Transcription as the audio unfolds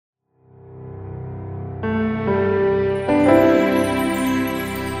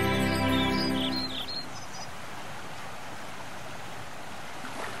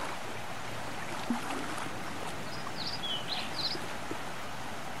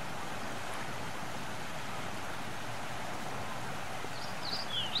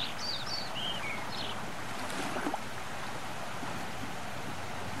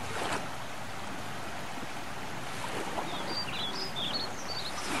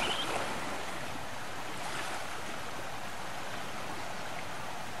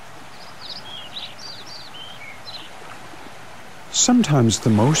Sometimes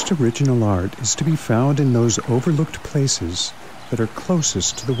the most original art is to be found in those overlooked places that are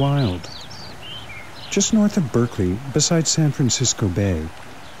closest to the wild. Just north of Berkeley, beside San Francisco Bay,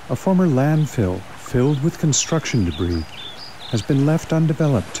 a former landfill filled with construction debris has been left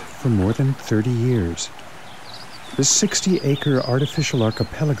undeveloped for more than 30 years. This 60-acre artificial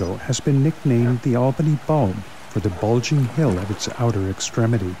archipelago has been nicknamed the Albany Bulb for the bulging hill at its outer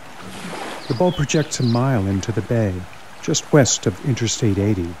extremity. The bulb projects a mile into the bay, just west of Interstate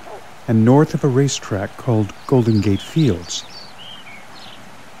 80, and north of a racetrack called Golden Gate Fields.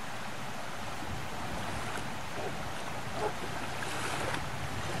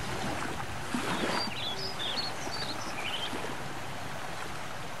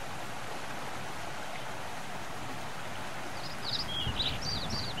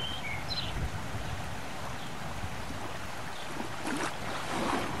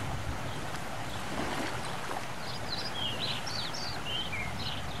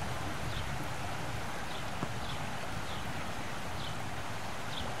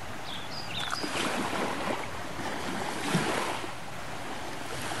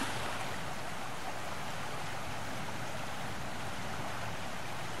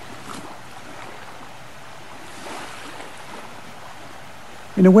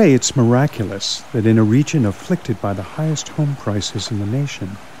 In a way, it's miraculous that in a region afflicted by the highest home prices in the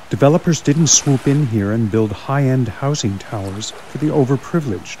nation, developers didn't swoop in here and build high-end housing towers for the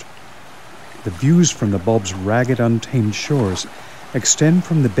overprivileged. The views from the bulb's ragged, untamed shores extend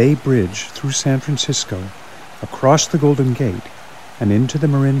from the Bay Bridge through San Francisco, across the Golden Gate, and into the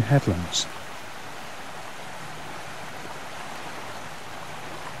Marin headlands.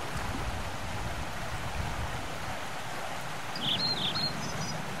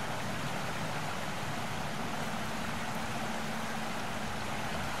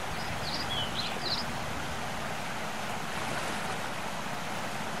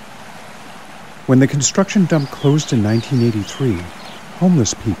 When the construction dump closed in 1983,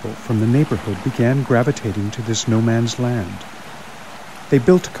 homeless people from the neighborhood began gravitating to this no man's land. They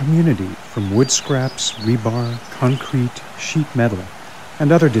built a community from wood scraps, rebar, concrete, sheet metal,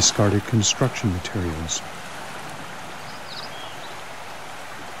 and other discarded construction materials.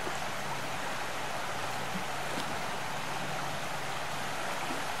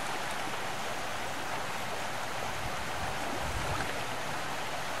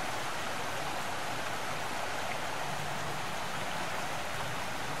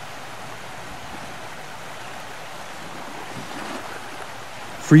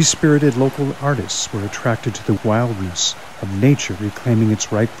 Free-spirited local artists were attracted to the wildness of nature reclaiming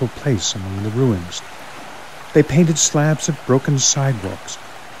its rightful place among the ruins. They painted slabs of broken sidewalks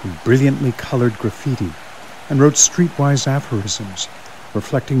with brilliantly colored graffiti and wrote streetwise aphorisms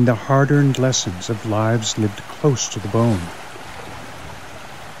reflecting the hard-earned lessons of lives lived close to the bone.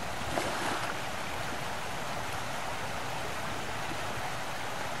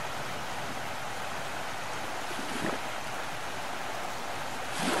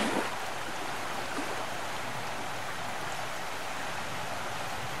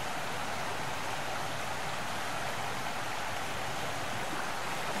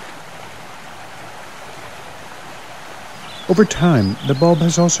 Over time, the bulb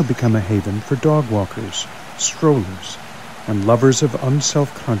has also become a haven for dog walkers, strollers, and lovers of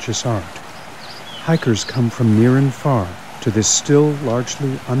unself-conscious art. Hikers come from near and far to this still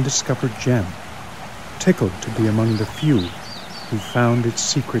largely undiscovered gem, tickled to be among the few who found its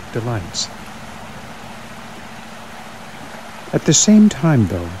secret delights. At the same time,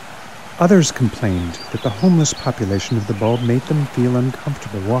 though, others complained that the homeless population of the bulb made them feel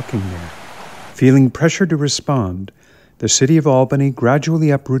uncomfortable walking there. Feeling pressure to respond, the City of Albany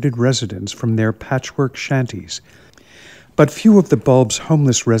gradually uprooted residents from their patchwork shanties, but few of the bulb's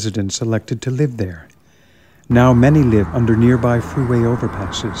homeless residents elected to live there. Now many live under nearby freeway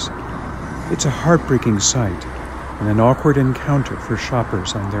overpasses. It's a heartbreaking sight and an awkward encounter for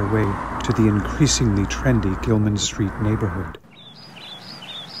shoppers on their way to the increasingly trendy Gilman Street neighborhood.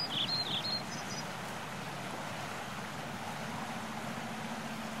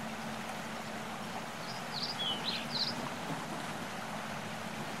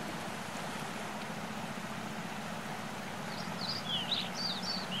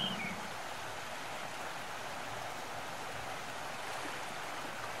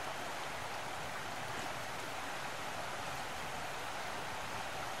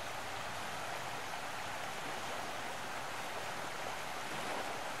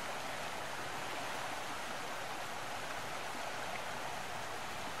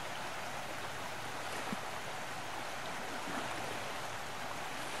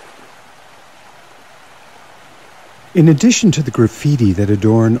 In addition to the graffiti that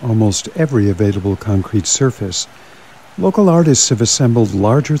adorn almost every available concrete surface, local artists have assembled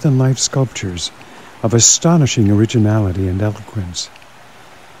larger-than-life sculptures of astonishing originality and eloquence.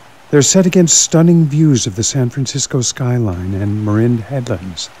 They're set against stunning views of the San Francisco skyline and Marin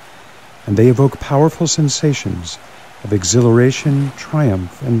headlands, and they evoke powerful sensations of exhilaration,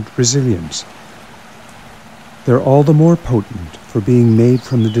 triumph, and resilience. They're all the more potent for being made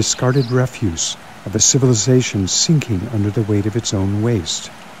from the discarded refuse of a civilization sinking under the weight of its own waste.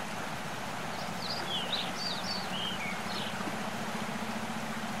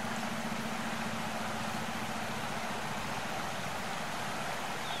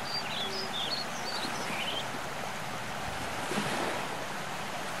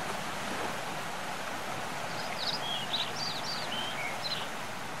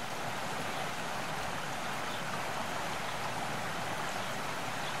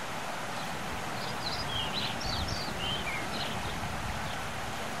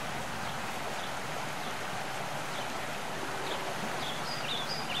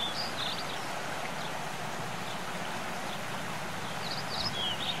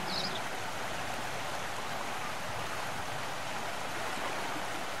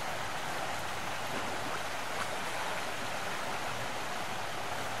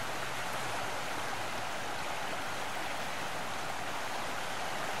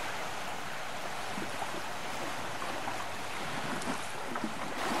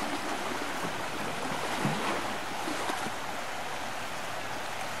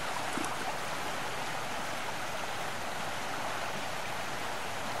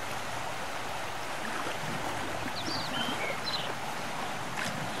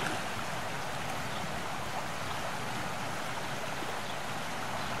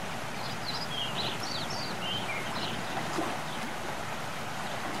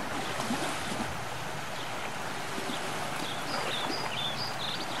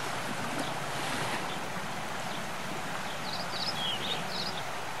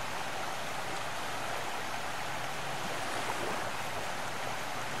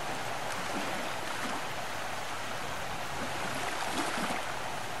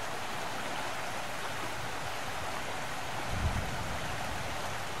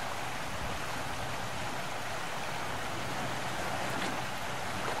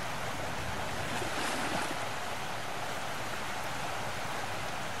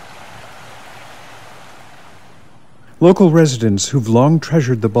 Local residents who've long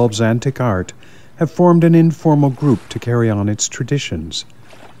treasured the bulb's antique art have formed an informal group to carry on its traditions.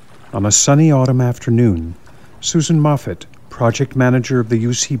 On a sunny autumn afternoon, Susan Moffett, project manager of the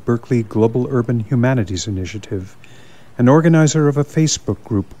UC Berkeley Global Urban Humanities Initiative, and organizer of a Facebook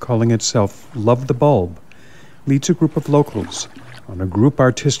group calling itself Love the Bulb, leads a group of locals on a group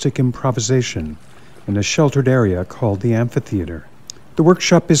artistic improvisation in a sheltered area called the Amphitheater. The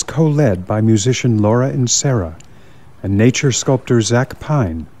workshop is co-led by musician Laura and Sarah and nature sculptor Zach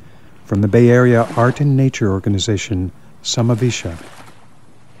Pine from the Bay Area Art and Nature organization Samavisha.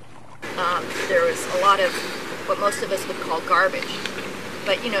 There was a lot of what most of us would call garbage.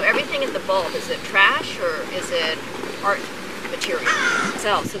 But you know, everything in the bulb, is it trash or is it art material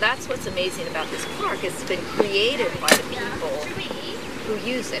itself? So that's what's amazing about this park. It's been created by the people who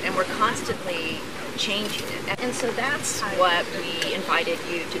use it, and we're constantly changing it. And so that's what we invited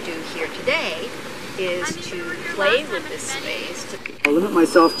you to do here today, is to play with this space. I'll limit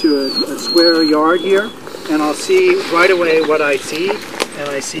myself to a square yard here, and I'll see right away what I see. And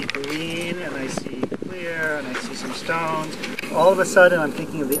I see green, and I see clear, and I see some stones. All of a sudden, I'm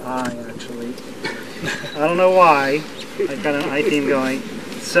thinking of the eye, actually. I don't know why. I've got an eye theme going.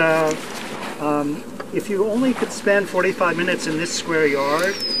 So, if you only could spend 45 minutes in this square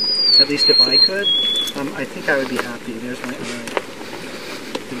yard, at least if I could, I think I would be happy. There's my eye.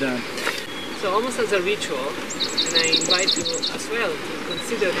 You're done. So almost as a ritual, and I invite you as well to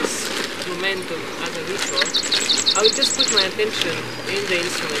consider this momentum as a ritual, I will just put my attention in the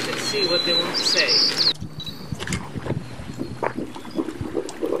instrument and see what they want to say.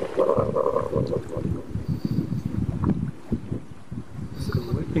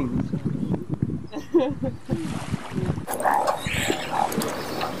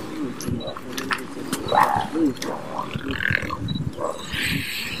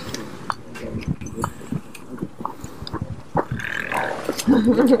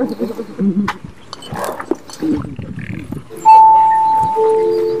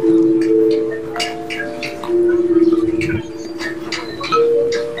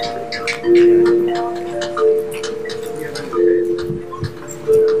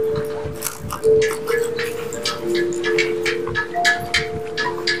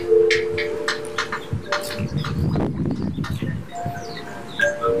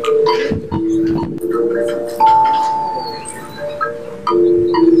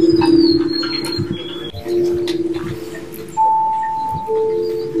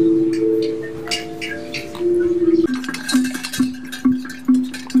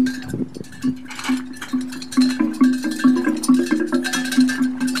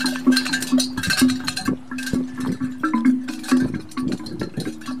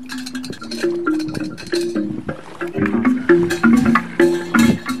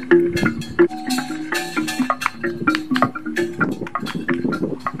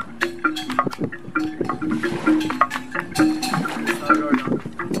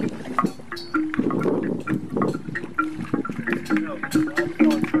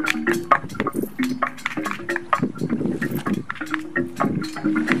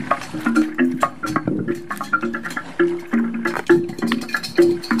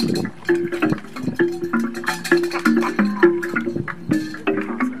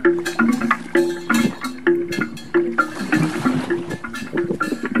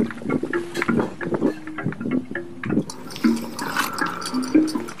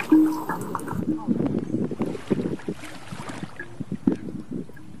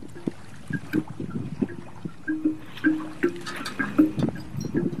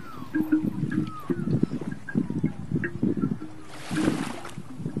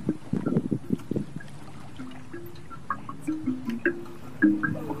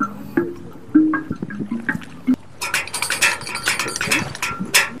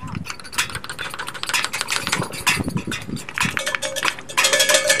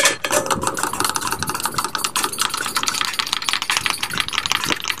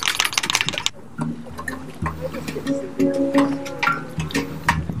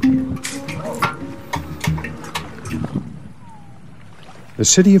 The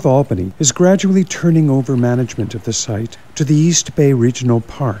City of Albany is gradually turning over management of the site to the East Bay Regional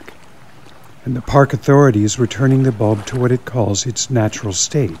Park, and the Park Authority is returning the bulb to what it calls its natural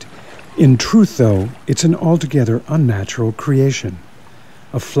state. In truth, though, it's an altogether unnatural creation,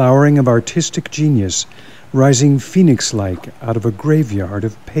 a flowering of artistic genius rising phoenix-like out of a graveyard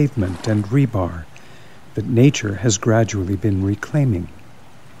of pavement and rebar that nature has gradually been reclaiming.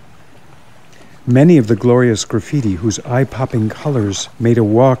 Many of the glorious graffiti whose eye-popping colors made a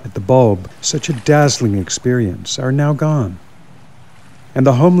walk at the bulb such a dazzling experience are now gone, and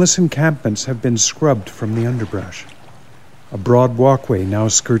the homeless encampments have been scrubbed from the underbrush. A broad walkway now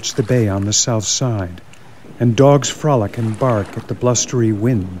skirts the bay on the south side, and dogs frolic and bark at the blustery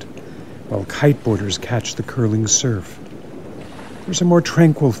wind, while kiteboarders catch the curling surf. There's a more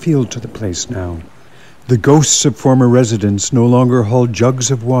tranquil feel to the place now. The ghosts of former residents no longer haul jugs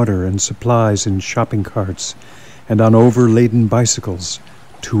of water and supplies in shopping carts and on overladen bicycles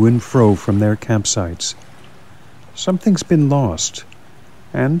to and fro from their campsites. Something's been lost,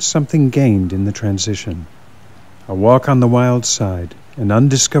 and something gained in the transition. A walk on the wild side, an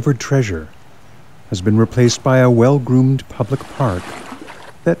undiscovered treasure, has been replaced by a well-groomed public park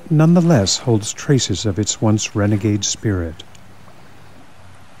that nonetheless holds traces of its once renegade spirit.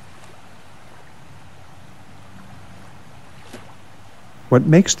 What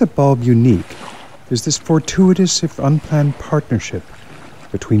makes the bulb unique is this fortuitous if unplanned partnership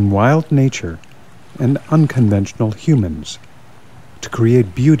between wild nature and unconventional humans to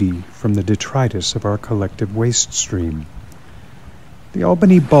create beauty from the detritus of our collective waste stream. The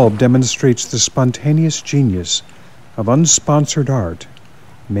Albany Bulb demonstrates the spontaneous genius of unsponsored art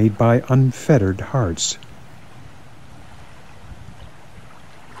made by unfettered hearts.